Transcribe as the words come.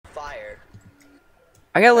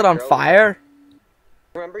I got lit on fire?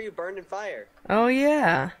 Remember you burned in fire. Oh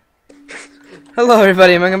yeah. Hello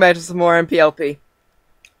everybody, and welcome back to some more MPLP.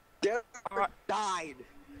 Derek died.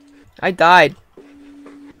 I died.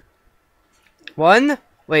 One?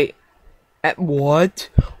 Wait. At what?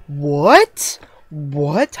 What?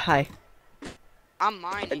 What? Hi. I'm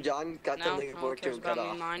mining. And John got No, something no one important cares to cut about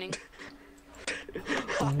me off. mining.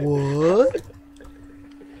 What?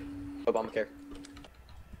 Obamacare.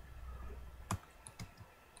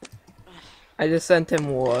 I just sent him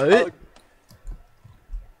what?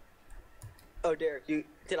 Oh, Derek,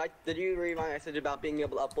 did you read my message about being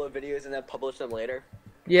able to upload videos and then publish them later?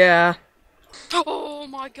 Yeah. Oh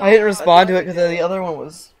my god. I didn't respond to it because the other one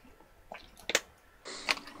was...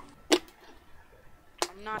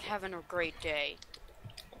 I'm not having a great day.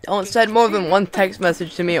 Don't send more than one text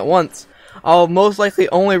message to me at once. I'll most likely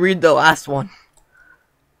only read the last one.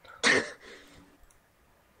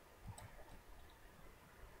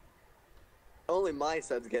 Only my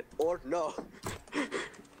subs get, or no. I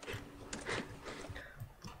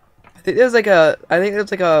think there's like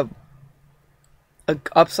a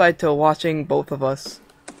upside to watching both of us.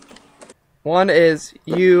 One is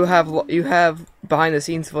you have behind the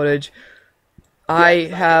scenes footage. I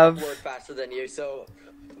have upload faster than you, so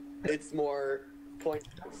it's more points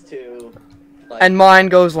to. Like, and mine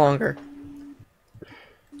goes longer.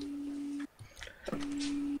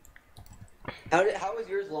 How is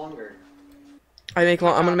yours longer? I'm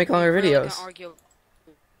gonna make longer We're really videos. gonna argue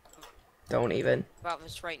Don't even. about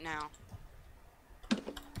this right now.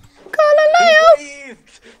 Breathe!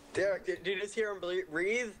 Derek, did you just hear him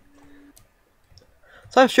breathe?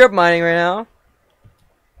 So I'm strip mining right now.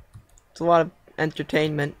 It's a lot of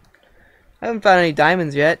entertainment. I haven't found any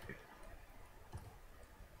diamonds yet.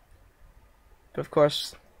 But of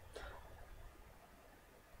course,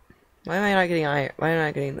 why am I not getting iron? Why am I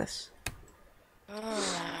not getting this?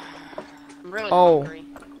 I'm really Oh. hungry.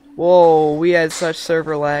 Whoa, we had such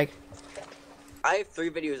server lag. I have 3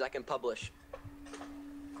 videos I can publish.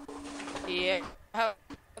 Yeah.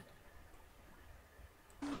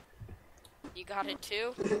 You got it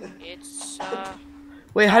too? It's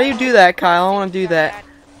Wait, how do you do that, Kyle? I want to do that.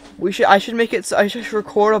 I should make it. I should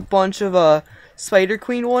record a bunch of Spider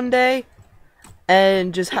Queen one day,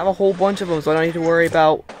 and just have a whole bunch of them, so I don't need to worry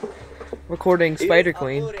about recording Spider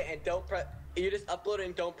Queen. You just upload it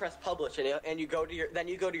and don't press publish, and you go to your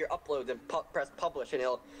uploads and press publish, and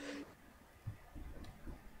it'll.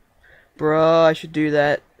 Bruh, I should do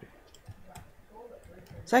that.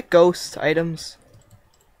 Is that ghost items?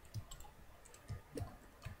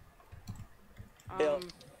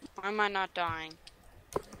 why am I not dying?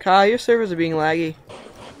 Kyle, your servers are being laggy.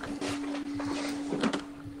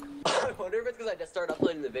 I wonder if it's because I just started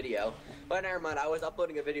uploading the video. But never mind, I was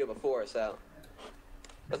uploading a video before, so.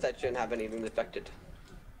 But that shouldn't have anything affected.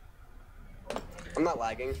 I'm not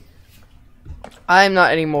lagging. I'm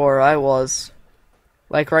not anymore. I was.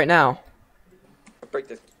 Like right now. Break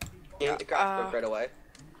this. You need to craft book right away.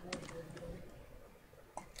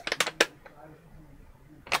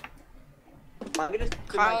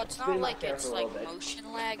 Kyle, it's not like it's like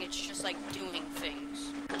motion lag, it's just like doing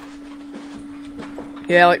things.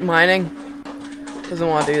 Yeah, like mining. Doesn't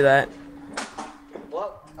want to do that.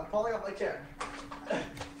 Well, I'm falling off my chair.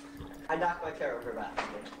 I knocked my chair over back.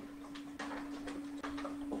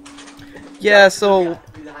 Yeah, so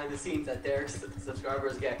Behind the scenes that Derek's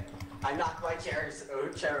subscribers get. I knocked my chair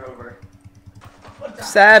over.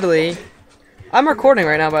 sadly, I'm recording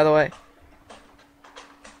right now, by the way.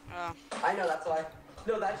 I know, that's why.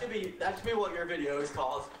 No, that should be what your video is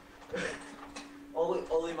called.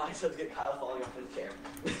 only my subs get Kyle falling off his chair.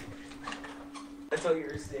 That's how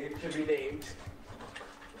yours should be named.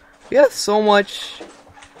 We have so much.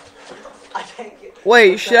 I can't get.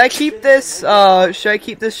 Wait, should I keep this? Should I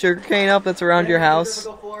keep this sugarcane up that's around your house?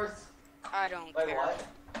 I don't Wait, care. what?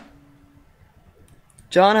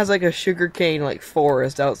 John has like a sugarcane like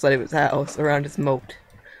forest outside of his house around his moat.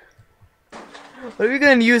 What are you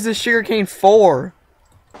gonna use this sugarcane for?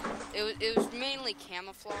 It was mainly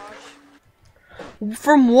camouflage.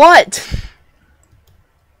 From what?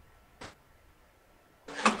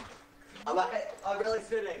 I'm really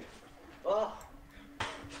spinning. Oh.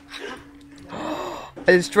 I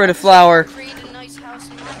destroyed a flower. Create a nice house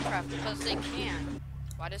in Minecraft because they can.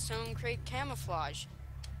 Why does someone create camouflage?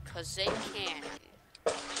 Because they can.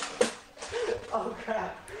 Oh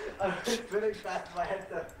crap. I'm spinning fast, my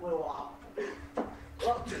headset flew off.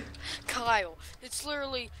 Oh. Kyle, it's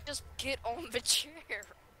literally just get on the chair.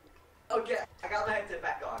 Okay, I got my headset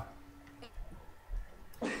back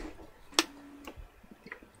on.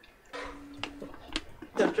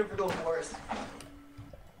 Centrifugal force.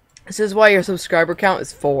 This is why your subscriber count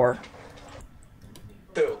is 4.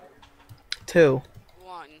 2. 2.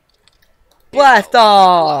 1. Blast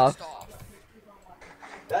off! Blast off.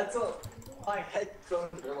 That's what my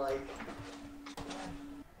headphones are like.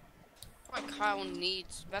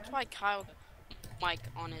 That's why Kyle mic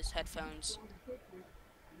on his headphones.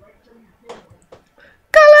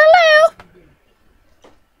 Galileo!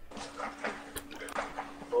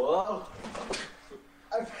 Whoa!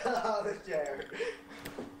 I fell out of the chair.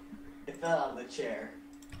 I fell out of the chair.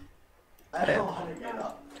 I don't want to get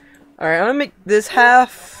up. Alright, I'm gonna make this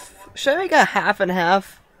half. Should I make a half and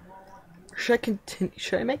half? Should I continue?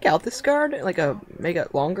 Should I make out this card? Make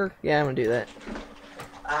it longer? Yeah, I'm gonna do that.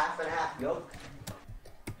 Half and half, yo.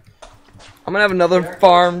 I'm gonna have another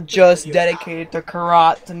farm just dedicated to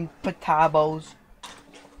carrots and potatoes.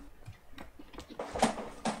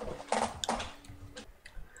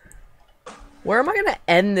 Where am I gonna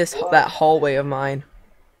end that hallway of mine?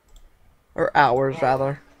 Or ours,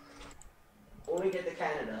 rather. When we get to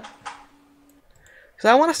Canada. Because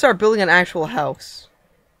I want to start building an actual house.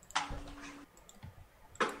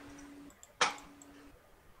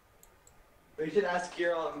 We should ask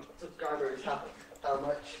your subscribers how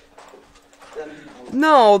much.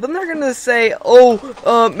 No, then they're gonna say,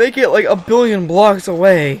 oh, make it like 1 billion blocks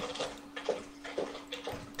away.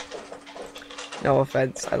 No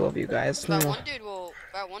offense, I love you guys. That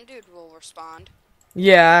one dude will respond.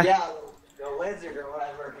 Yeah. Yeah, the lizard or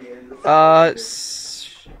whatever he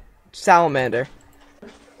is. Salamander.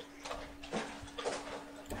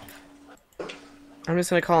 I'm just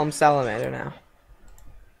gonna call him Salamander now.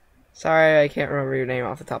 Sorry, I can't remember your name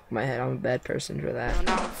off the top of my head. I'm a bad person for that.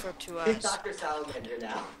 No, not refer to He's us. Dr. Salamander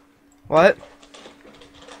now. What?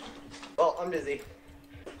 Well, I'm busy.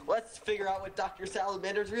 Let's figure out what Dr.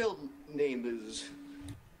 Salamander's real name is.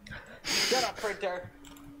 Shut up, printer.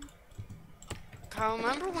 Kyle,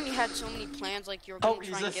 remember when you had so many plans, like you were going to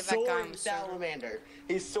try and give that guy a salamander.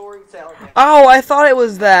 He's soaring salamander. Oh, I thought it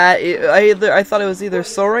was that. I thought it was either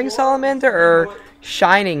soaring salamander or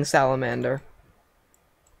shining salamander.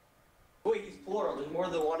 Wait, he's plural. There's more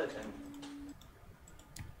than one of him.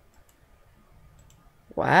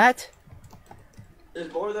 What?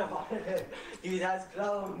 There's more than one of him. He has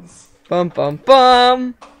clones. Bum bum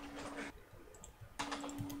bum.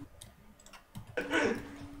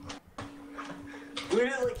 We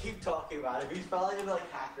just like keep talking about him. He's probably in like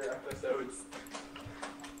hacker episodes.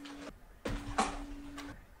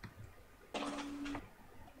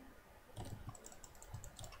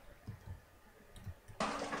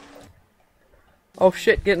 Oh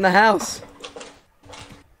shit, get in the house.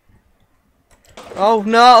 Oh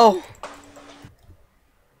no!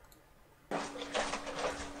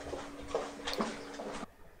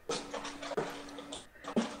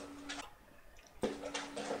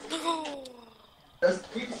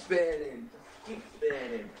 Just keep spinning. Keep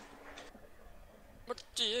spinning. What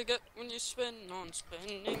do you get when you spin on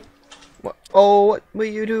spinning? What, oh, what will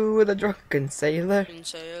you do with a drunken sailor?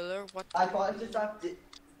 Sailor, what? I thought I just stopped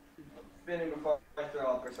spinning before I throw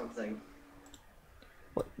up or something.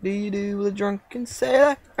 What do you do with a drunken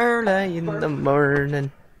sailor early in the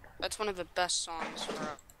morning? That's one of the best songs for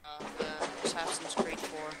the Assassin's Creed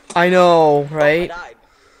 4. I know, right? Oh, I died.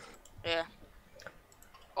 Yeah.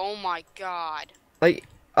 Oh my god. Like,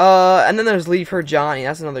 and then there's Leave Her Johnny.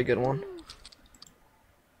 That's another good one.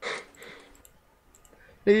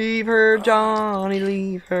 Leave her, Johnny,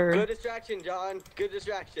 leave her. Good distraction, John. Good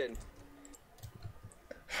distraction.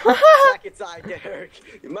 Back inside,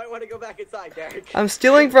 Derek. You might want to go back inside, Derek. I'm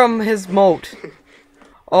stealing from his moat.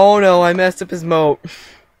 Oh no, I messed up his moat.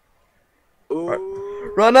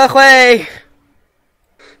 Ooh. Run away!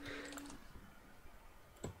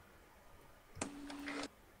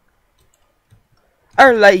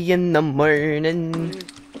 Early in the morning.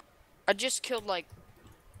 I just killed like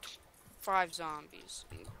 5 zombies.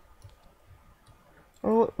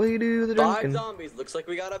 Oh, what will you do with the 5 drunken? zombies. Looks like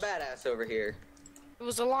we got a badass over here. It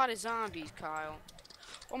was a lot of zombies, Kyle.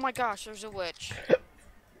 Oh my gosh, there's a witch.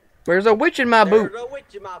 There's a witch in my boot. There's a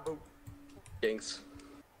witch in my boot. Jinx.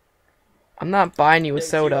 I'm not buying you a Jinx,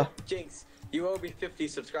 soda. Jinx, you owe me 50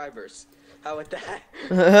 subscribers. How about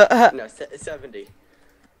that? No, 70.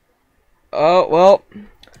 Oh, well.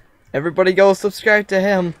 Everybody go subscribe to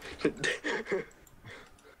him.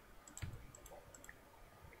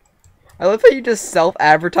 I love how you just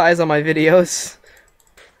self-advertise on my videos.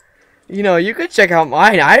 You know, you could check out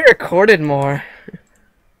mine. I recorded more.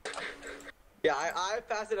 Yeah, I have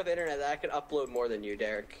fast enough internet that I can upload more than you,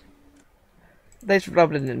 Derek. Thanks for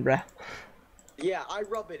rubbing it in, bruh. Yeah, I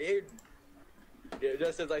rub it in. Yeah,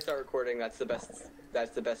 just as I start recording, that's the best.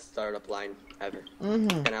 That's the best startup line ever.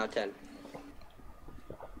 10 out of 10.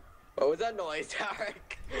 What was that noise,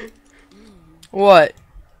 Tarek? What?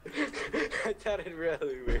 That sounded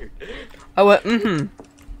really weird. I went,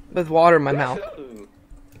 with water in my mouth.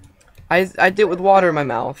 I did it with water in my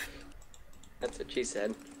mouth. That's what she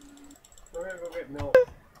said.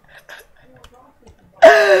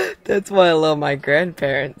 That's why I love my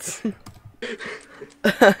grandparents.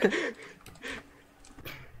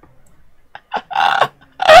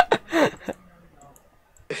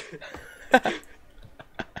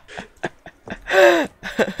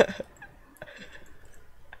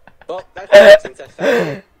 Well, that's it, since I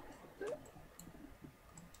started.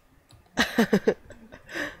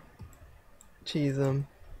 Jeez,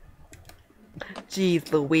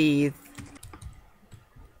 Jeez Louise.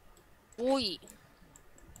 Oi.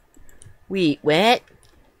 Wait, what?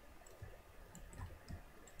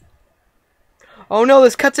 Oh no,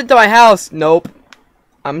 this cuts into my house. Nope.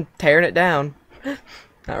 I'm tearing it down.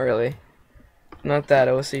 Not really. Not that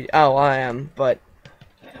OCD. Oh, I am, but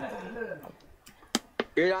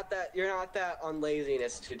You're not that on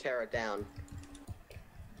laziness to tear it down.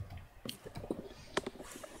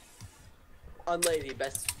 Unlazy,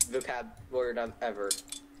 best vocab word ever.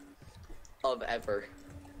 Of ever.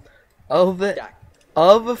 Jack.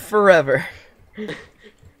 Of forever.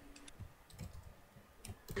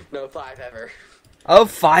 No, 5 ever.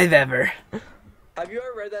 Of 5 ever. Have you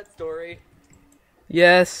ever read that story?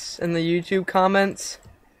 Yes, in the YouTube comments.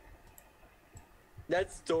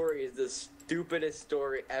 That story is the stupidest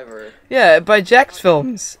story ever. Yeah, by Jack's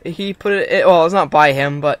Films. He put it. Well, it's not by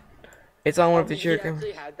him, but it's on one of the He church.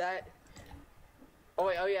 actually had that. Oh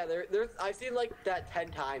wait, oh yeah. There's. I've seen like that 10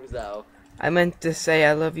 times though. I meant to say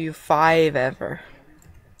I love you 5 ever.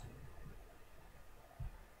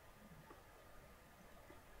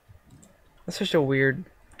 That's such a weird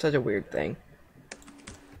thing.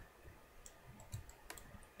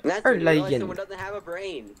 And that's Or when you realize legend. someone doesn't have a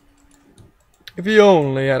brain. If you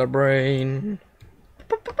only had a brain.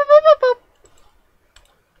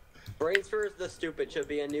 Brains for the Stupid should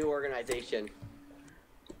be a new organization.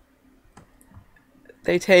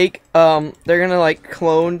 They take, they're gonna like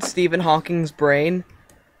clone Stephen Hawking's brain,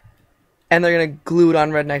 and they're gonna glue it on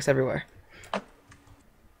rednecks everywhere.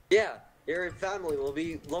 Yeah, your family will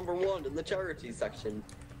be #1 in the charity section.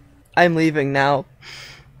 I'm leaving now.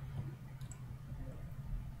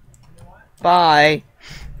 Bye.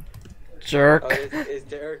 Jerk. Oh, is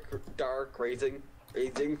Derek Dark raising?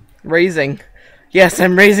 Raising. Yes,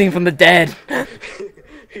 I'm raising from the dead.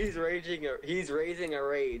 He's raising a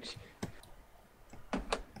rage.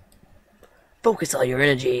 Focus all your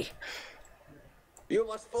energy. You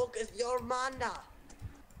must focus your mana.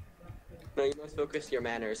 No, you must focus your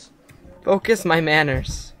manners. Focus my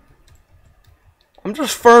manners. I'm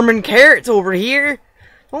just farming carrots over here.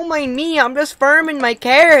 Don't mind me, I'm just farming my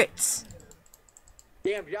carrots.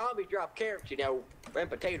 Damn zombies drop carrots, you know, and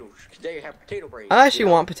potatoes, 'cause they have potato brains. I actually you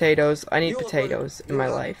know? want potatoes. I need You have potatoes in my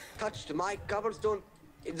life. touched my cobblestone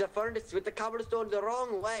in the furnace with the cobblestone the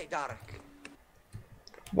wrong way, Derek.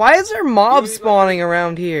 Why is there mobs You- spawning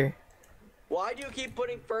around here? Why do you keep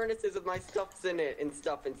putting furnaces with my stuffs in it and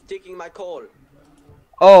stuff and sticking my coal?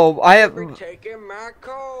 Oh, I have... You're taking my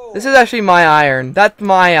coal. This is actually my iron. That's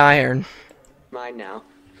my iron. Mine now.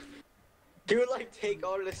 You like take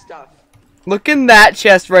all this stuff. Look in that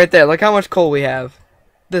chest right there. Look how much coal we have.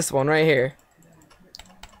 This one right here.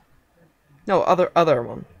 No, other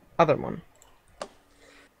one. Other one.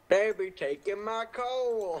 They be taking my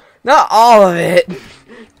coal. Not all of it.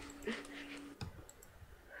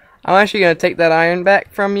 I'm actually gonna take that iron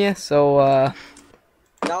back from you, so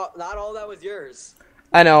No, not all that was yours.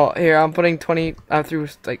 I know. Here, I'm putting 20. I threw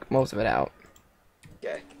like most of it out.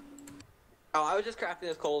 Okay. Oh, I was just crafting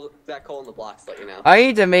that coal in the blocks, to let you know. I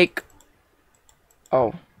need to make.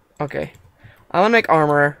 Oh, okay. I'm gonna make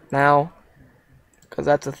armor now, cause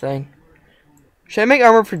that's a thing. Should I make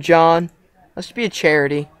armor for John? That should be a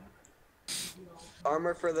charity.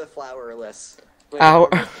 Armor for the flowerless. Wait, Ow.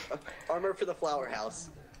 armor for the flower house.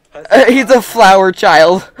 He's a flower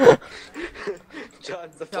child.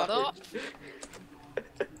 John's the Shut flower. up.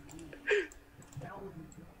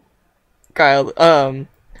 Kyle,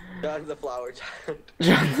 John's the flower child.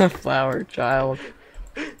 John the flower child.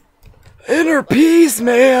 Inner peace,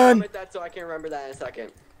 man. Comment that so I can remember that in a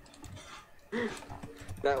second.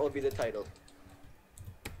 That will be the title.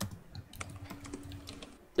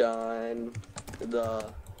 John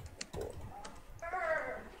the.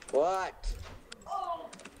 What? Oh,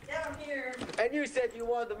 down here. And you said you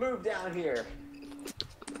wanted to move down here.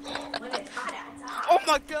 When it's hot outside. Oh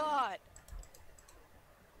my god!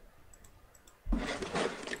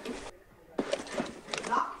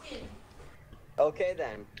 Locked in. Okay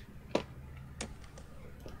then.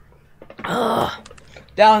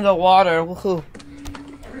 down the water. Woohoo.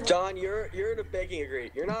 John, you're in a baking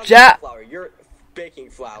ingredient. You're not Ja- flour. You're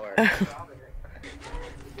baking flour.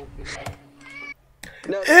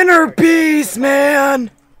 No, Inner peace,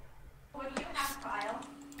 man. What do you have, Kyle?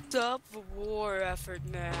 Stop the war effort,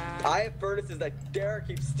 man. I have furnaces that Derek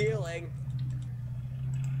keeps stealing.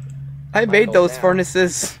 I made goal those now.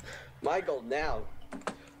 furnaces. My goal now.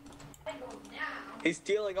 I go now. He's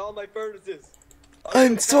stealing all my furnaces.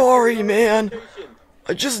 I'm sorry, man.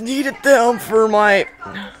 I just needed them for my...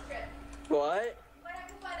 What? When I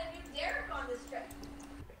can find a new Derek on this trip.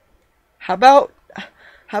 How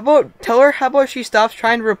about, tell her how about she stops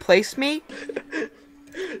trying to replace me?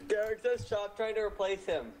 Derek says stop trying to replace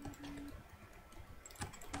him.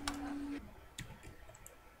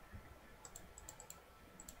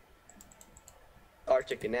 Our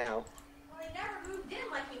chicken now. Well, he never moved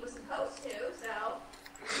in like he was supposed to,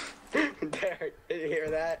 so. Derek, did you hear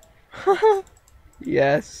that?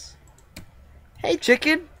 Yes. Hey,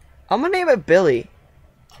 chicken. I'm gonna name it Billy.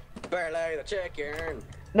 Barely the chicken.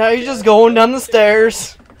 Now you're just going down the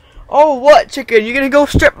stairs. Oh, what, chicken? You gonna go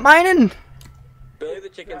strip mining? Billy the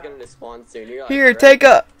chicken's gonna despawn soon. You're like, Here, right? take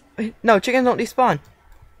a... No, chickens don't despawn.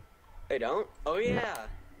 They don't? Oh yeah.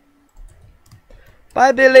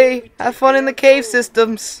 Bye, Billy. Have fun in the cave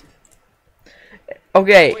systems.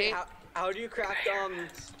 Okay. Wait, how do you craft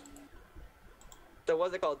the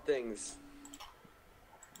what's it called things?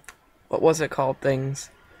 What was it called, things?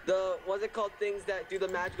 The what's it called things that do the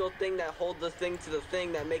magical thing that hold the thing to the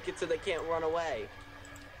thing that make it so they can't run away?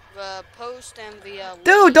 The post and the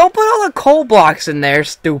Dude, don't put all the coal blocks in there,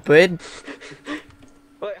 stupid.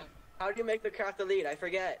 Wait, how do you make the craft the lead? I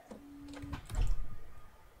forget.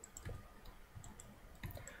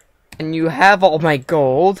 And you have all my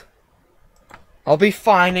gold. I'll be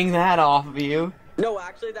finding that off of you. No,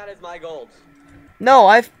 actually that is my gold. No,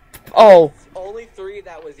 I've... Oh. Only 3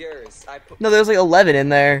 that was yours. I put No, there's like 11 in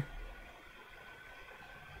there.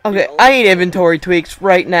 Okay, I need inventory tweaks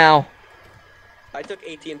right now. I took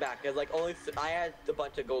 18 back because like I had a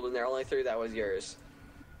bunch of gold in there. Only 3 that was yours.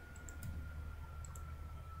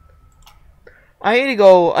 I need to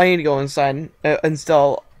go inside and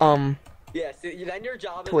install, Yeah, see, then your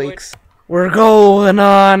job is tweaks. We're going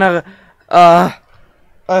on a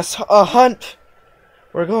hunt.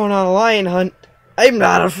 We're going on a lion hunt. I'm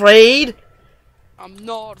not afraid. I'm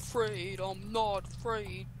not afraid. I'm not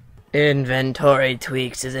afraid. Inventory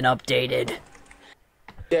tweaks isn't updated.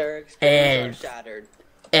 Derek's And- are shattered.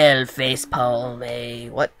 L facepalm.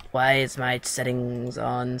 What? Why is my settings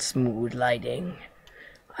on smooth lighting?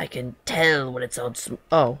 I can tell when it's on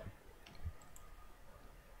Oh.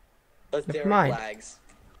 Those Never Derek mind. flags.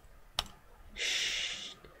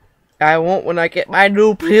 Shh. I won't when I get my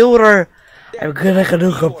new computer. I'm gonna get a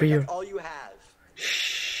new computer. That's all you have.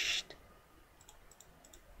 Shh.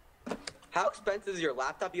 How expensive is your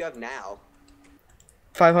laptop you have now?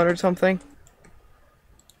 500 something.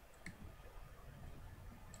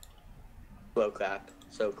 Slow clap.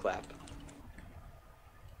 So clap.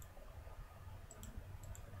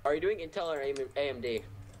 Are you doing Intel or AMD?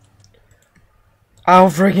 I don't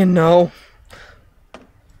freaking know.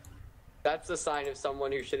 That's a sign of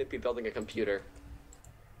someone who shouldn't be building a computer.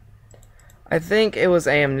 I think it was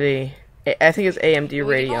AMD. I think it's AMD We don't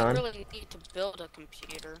Radeon. really need to build a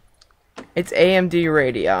computer. It's AMD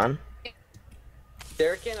Radeon.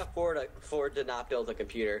 Derek can't afford to not build a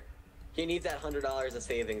computer. He needs that $100 of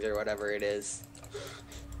savings or whatever it is.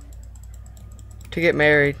 To get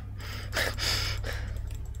married.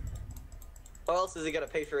 How else is he gonna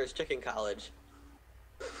pay for his chicken college?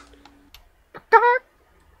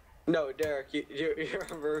 No, Derek, you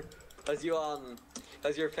remember as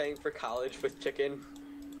you're paying for college with chicken?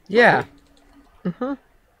 Yeah. Mhm.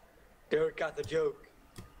 Derek got the joke.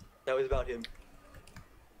 That was about him.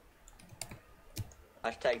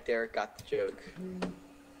 Hashtag Derek got the joke.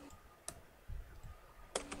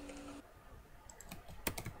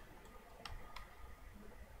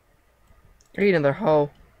 I need another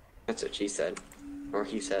hoe. That's what she said. Or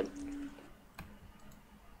he said.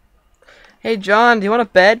 Hey John, do you want a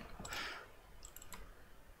bed?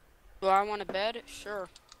 Do I want a bed? Sure.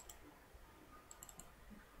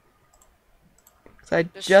 'Cause I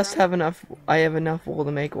just have enough. I have enough wool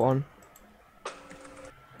to make one.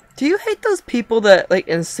 Do you hate those people that like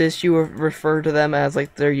insist you refer to them as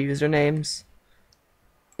like their usernames?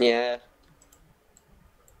 Yeah.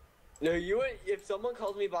 No, you would, if someone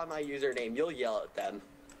calls me by my username, you'll yell at them.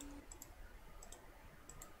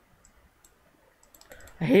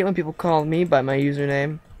 I hate when people call me by my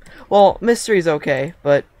username. Well, Mystery's okay,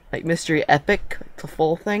 but like Mystery Epic, the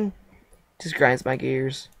full thing, just grinds my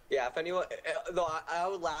gears. Yeah, if anyone, though, I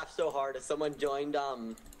would laugh so hard if someone joined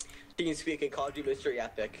TeamSpeak and called you Mr.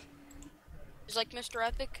 Epic. He's like, Mr.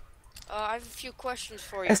 Epic, I have a few questions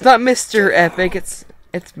for you. It's not Mr. Epic, it's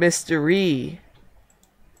Mystery.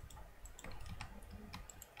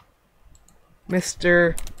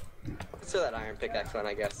 Mr. Let's throw that iron pickaxe on,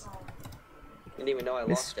 I guess. Didn't even know I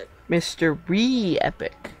lost it. Mystery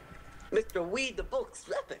Epic. Mr. Weed the Books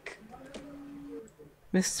Epic.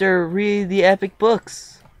 Mr. Read the Epic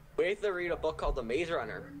Books. We have to read a book called The Maze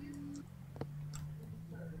Runner.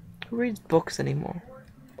 Who reads books anymore?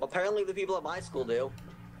 Well, apparently the people at my school do.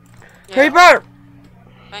 Yeah. Harry Potter!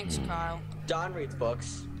 Thanks, Kyle. John reads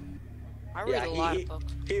books. I read a lot of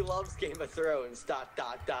books. He loves Game of Thrones. ...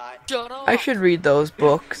 Shut up. I should read those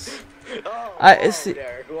books. Oh, I whoa, see.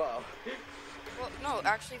 Derek, whoa. Well, no,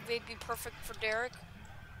 actually, they'd be perfect for Derek.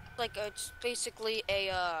 Like, it's basically a,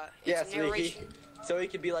 Yeah, it's a narration. so he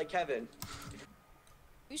could be like Kevin.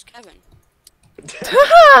 Who's Kevin? It's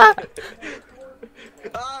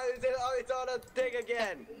on a thing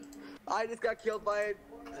again. I just got killed by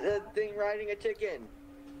a thing riding a chicken.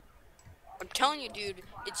 I'm telling you, dude,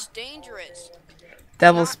 it's dangerous.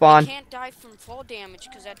 Devil spawn. You can't die from fall damage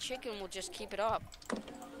because that chicken will just keep it up.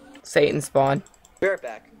 Satan spawn. Be right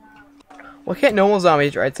back. Why can't normal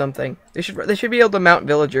zombies ride something? They should be able to mount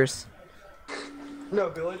villagers. No,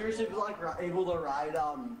 villagers should be like able to ride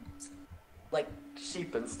like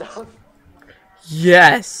sheep and stuff.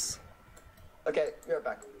 Yes. Okay, be right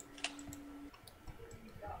back.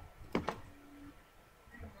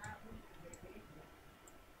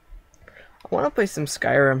 I want to play some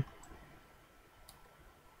Skyrim.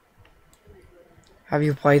 Have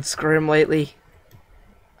you played Skyrim lately?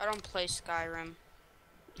 I don't play Skyrim.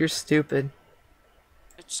 You're stupid.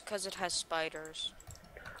 It's because it has spiders.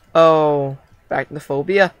 Oh,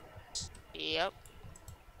 arachnophobia? Yep.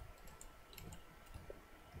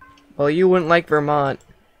 Well, you wouldn't like Vermont.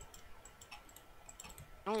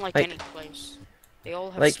 I don't like Like- any place. They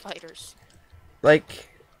all have like- spiders. Like,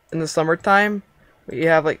 in the summertime, we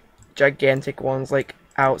have, like, gigantic ones, like,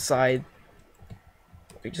 outside.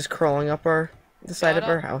 Like, just crawling up the side of Shut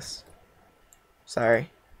our up. house. Sorry.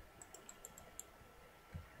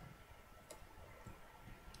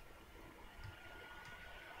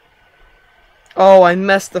 Oh, I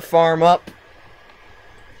messed the farm up.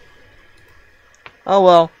 Oh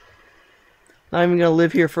well. Not even gonna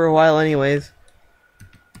live here for a while anyways.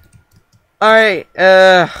 Alright,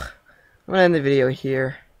 I'm gonna end the video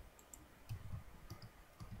here.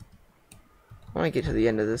 I wanna get to the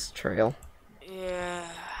end of this trail. Yeah.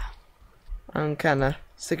 I'm kinda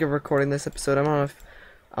sick of recording this episode.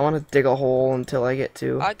 I wanna dig a hole until I get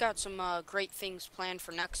to... I got some great things planned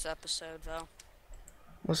for next episode, though.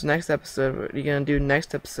 What's next episode? What are you gonna do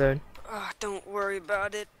next episode? Don't worry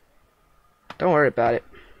about it. Don't worry about it.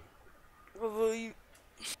 Well, you